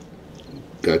watch.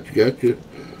 Gotcha.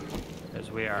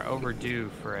 As we are overdue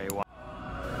for a while.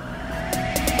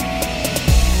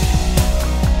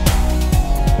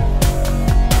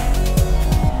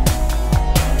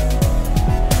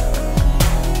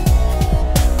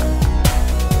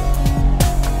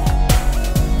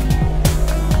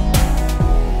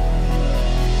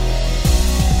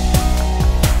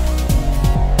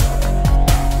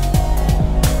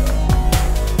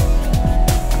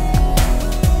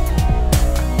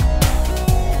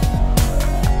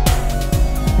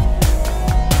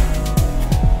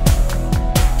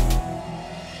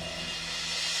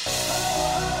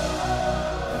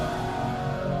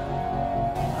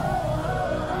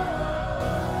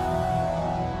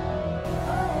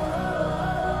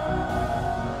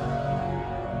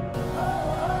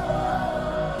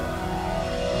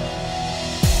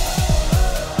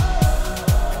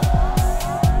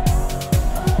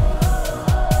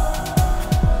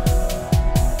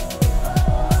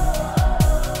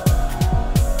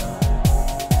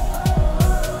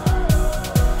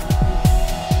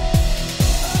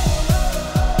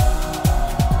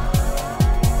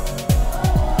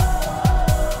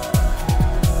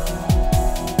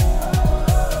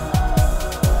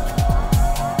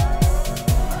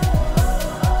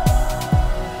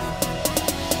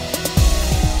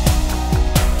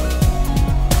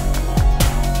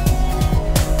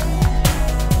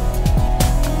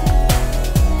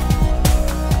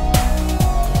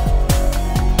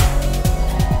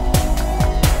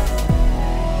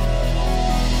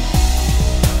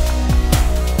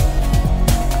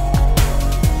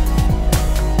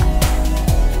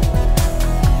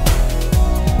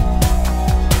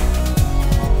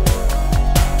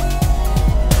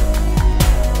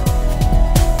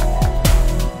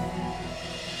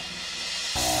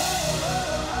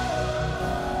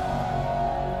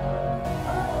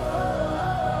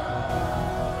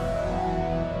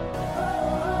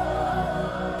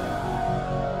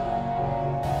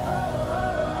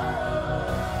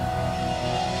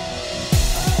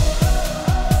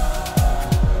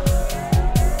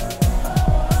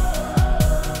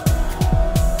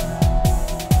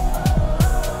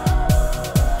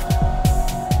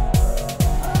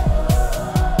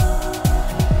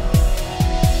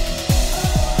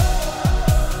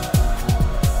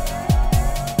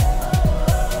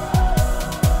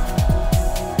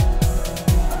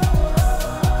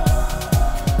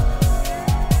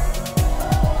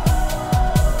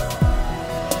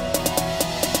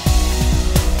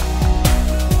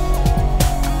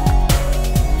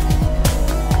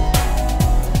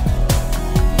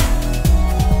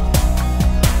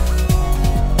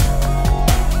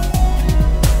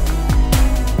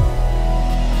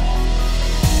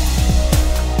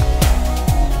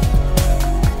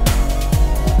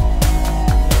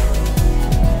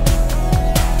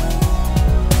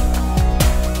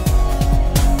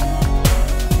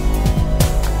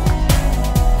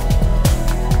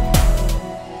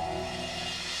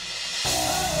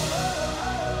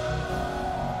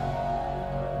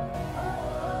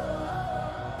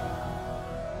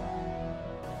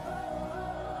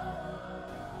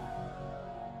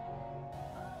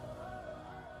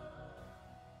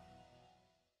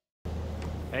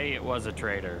 say it was a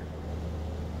traitor.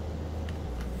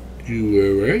 You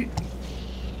were right.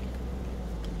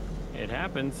 It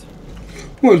happens.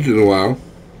 Once in a while.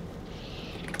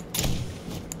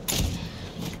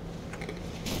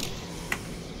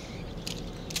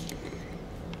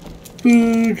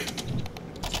 Food.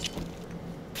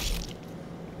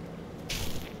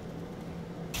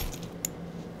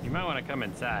 You might want to come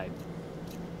inside.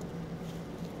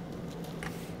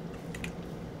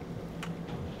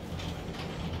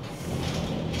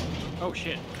 Oh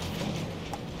shit.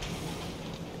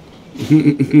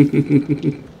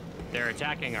 They're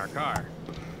attacking our car.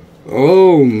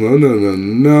 Oh, no, no, no,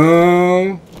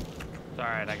 no. It's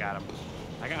alright, I got him.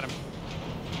 I got him.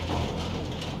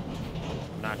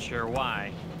 Not sure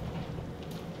why.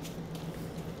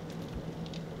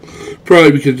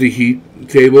 Probably because of the heat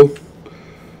table.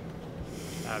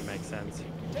 That would make sense.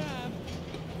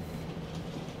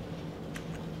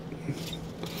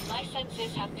 My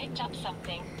senses have picked up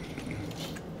something.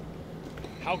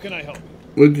 How can I help?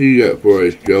 What do you got for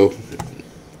us, Joe?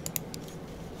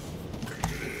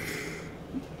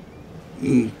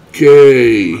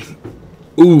 Okay.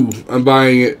 Ooh, I'm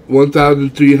buying it.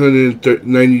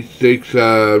 1,396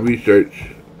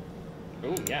 research.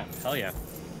 Oh yeah, hell yeah.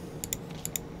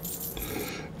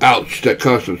 Ouch, that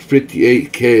cost us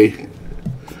 58K.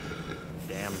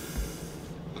 Damn.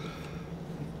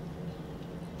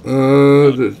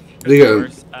 They got.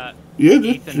 Worse. Yeah,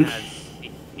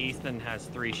 Ethan has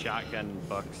 3 shotgun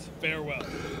books. Farewell.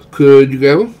 Could you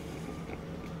grab them?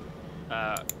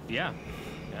 Yeah. Yeah,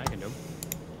 I can do 'em.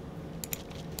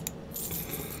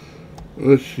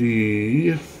 Let's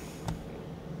see.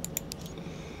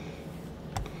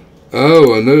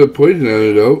 Oh, another poison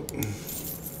antidote.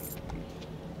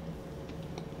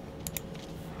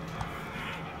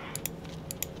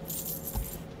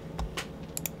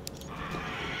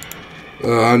 Uh,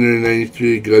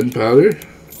 193 gunpowder.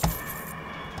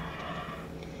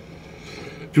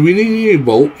 Do we need any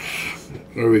bolts?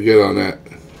 Or are we good on that? I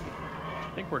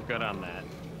think we're good on that.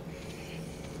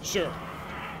 Sure.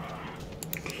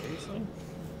 Seriously?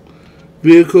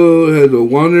 Vehicle has a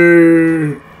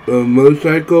wander, a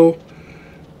motorcycle,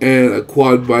 and a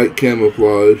quad bike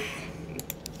camouflage.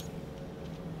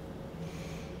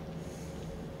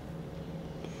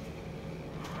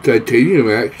 Titanium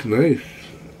axe, nice.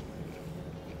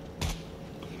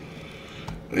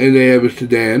 And they have a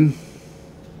sedan.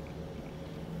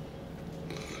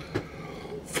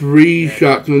 3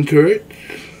 shotgun turrets.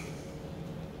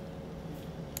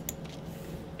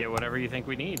 Get whatever you think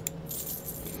we need.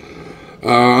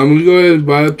 I'm going to go ahead and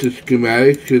buy up the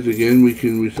schematics because, again, we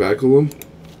can recycle them.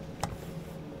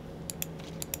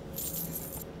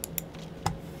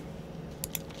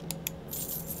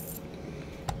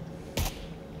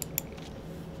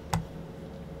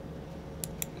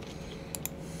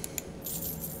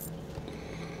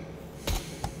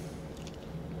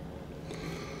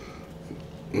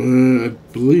 I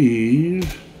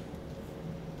believe.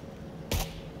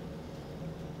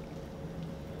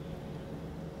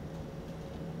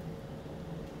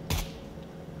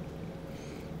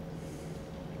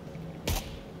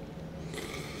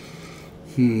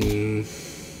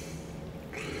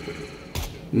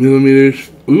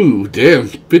 Millimeters. Ooh, damn.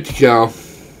 50 cal. A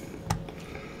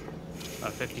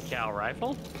 50 cal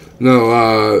rifle?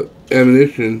 No,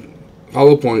 ammunition.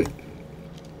 Hollow point.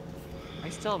 I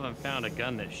still haven't found a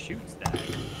gun that shoots that.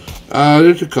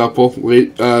 There's a couple.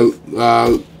 Wait,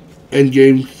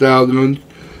 endgame style guns.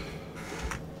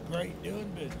 Great doing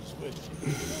business with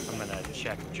you. I'm gonna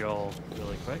check Joel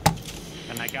really quick.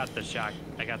 And I got the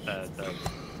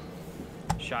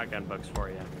shotgun books for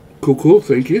you. Cool, cool.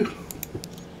 Thank you.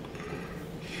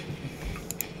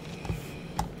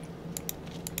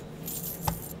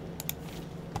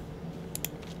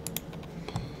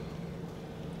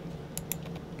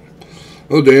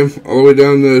 Oh, damn. All the way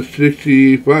down to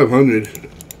 6,500.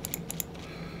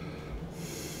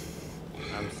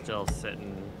 I'm still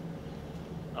sitting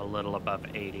a little above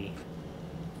 80.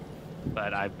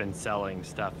 But I've been selling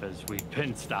stuff as we've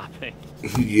been stopping.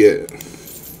 Yeah.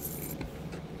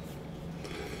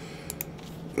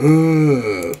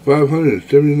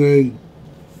 579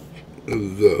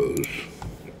 of those.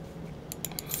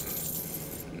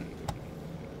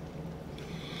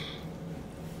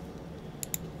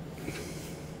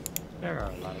 There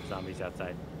are a lot of zombies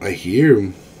outside. I hear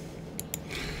them.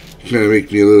 It's gonna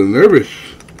make me a little nervous.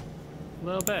 A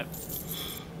little bit.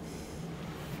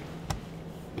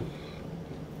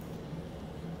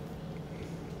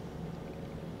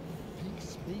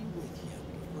 Peace be with you,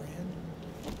 friend.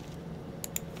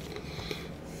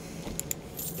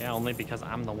 Yeah, only because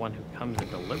I'm the one who comes and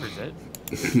delivers it.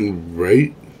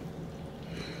 Right?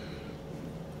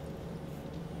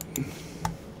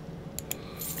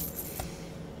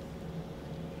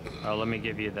 Oh, let me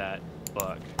give you that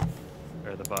buck.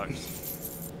 Or the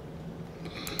bucks.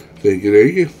 Thank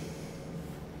you.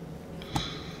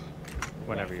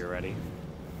 Whenever you're ready.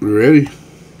 Ready.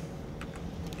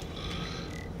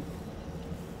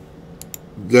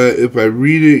 That if I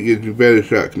read it, it gets a better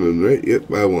shotgun, right?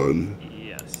 Yep, I won.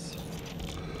 Yes.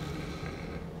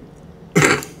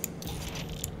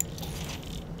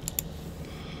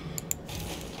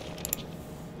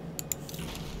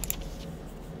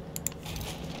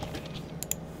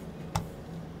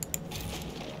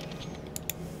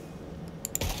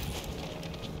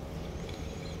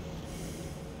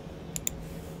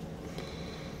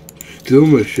 Still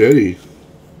machete.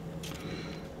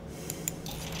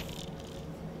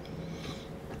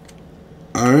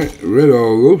 Alright, read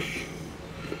all those.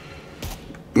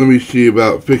 Let me see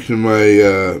about fixing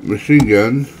my machine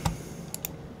gun.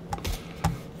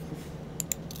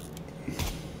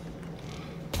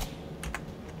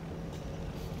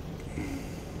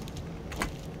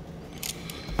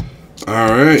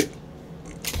 Alright,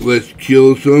 let's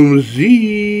kill some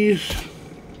Z's.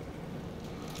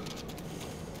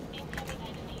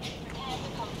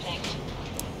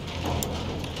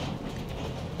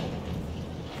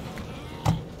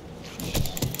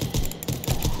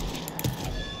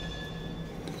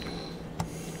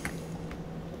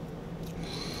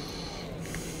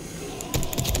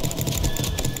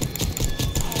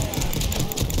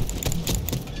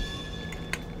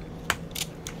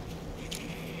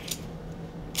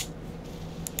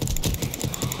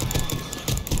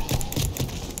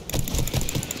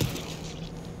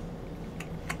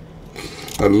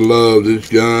 I love this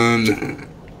gun.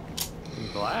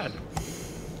 I'm glad.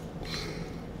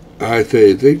 I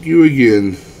say thank you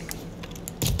again.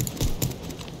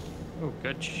 Oh,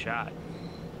 good shot.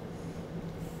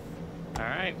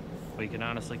 Alright, we can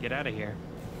honestly get out of here.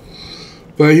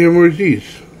 But I hear more Z's.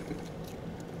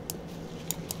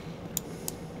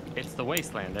 It's the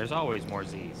wasteland. There's always more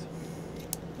Z's.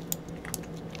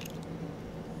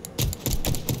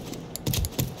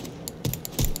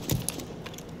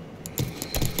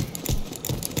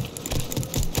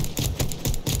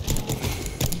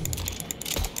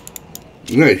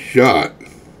 Nice shot.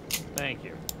 Thank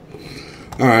you.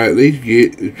 Alright, let's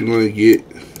get if you want to get.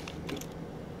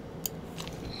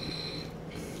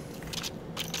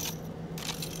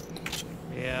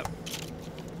 Yep.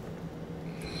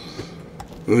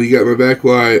 Oh, you got my back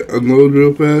while I unload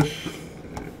real fast?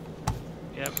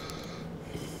 Yep.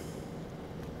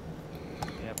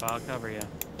 Yep, I'll cover you.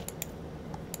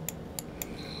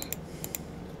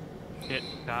 Shit,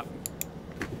 cop.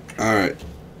 Alright.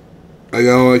 I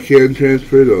got all I can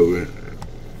transferred over.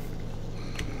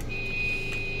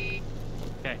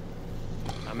 Okay.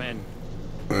 I'm in.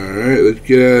 Alright, let's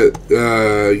get out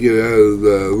of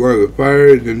the line of fire,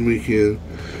 and then we can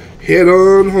head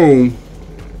on home.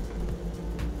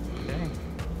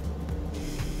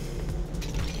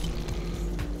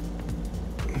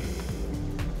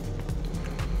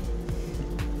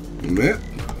 Okay.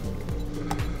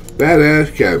 That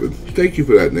badass cabin. Thank you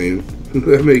for that name.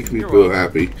 That makes me You're feel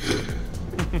welcome. happy.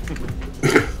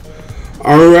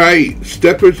 Alright,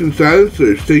 Steppers and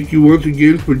Silencers, thank you once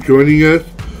again for joining us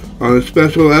on a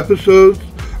special episode.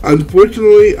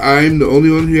 Unfortunately, I'm the only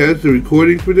one who has the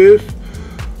recording for this,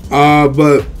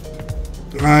 but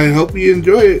I hope you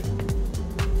enjoy it.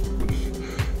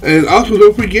 And also,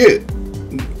 don't forget,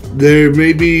 there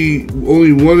may be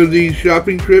only one of these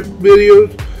shopping trip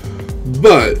videos,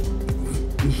 but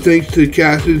thanks to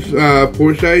Cass's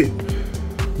foresight,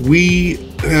 we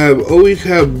always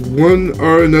have one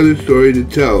or another story to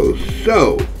tell.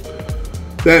 So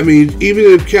that means even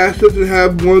if Cass doesn't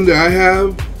have one that I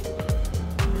have,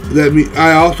 that means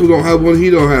I also don't have one he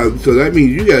don't have. So that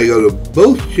means you gotta go to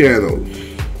both channels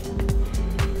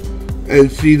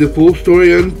and see the full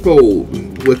story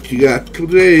unfold. What you got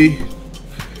today?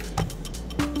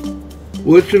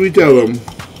 What should we tell them?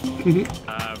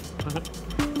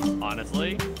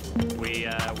 Honestly, we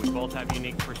both have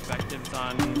unique perspectives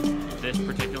on this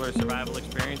particular survival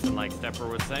experience, and like Stepper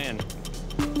was saying,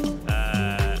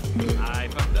 I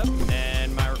fucked up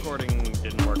and my recording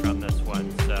didn't work on this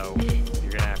one, so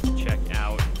you're gonna have to check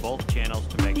out both channels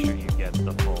to make sure you get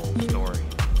the full story.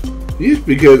 Just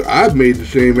because I've made the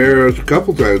same errors a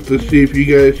couple times. Let's see if you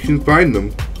guys can find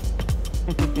them.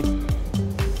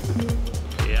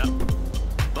 Yeah.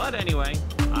 But anyway,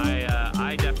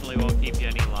 I definitely won't keep you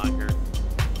any longer.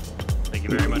 Thank you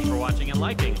very much for watching and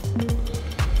liking.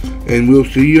 And we'll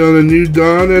see you on a new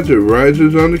dawn as it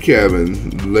rises on the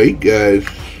cabin. Late, guys.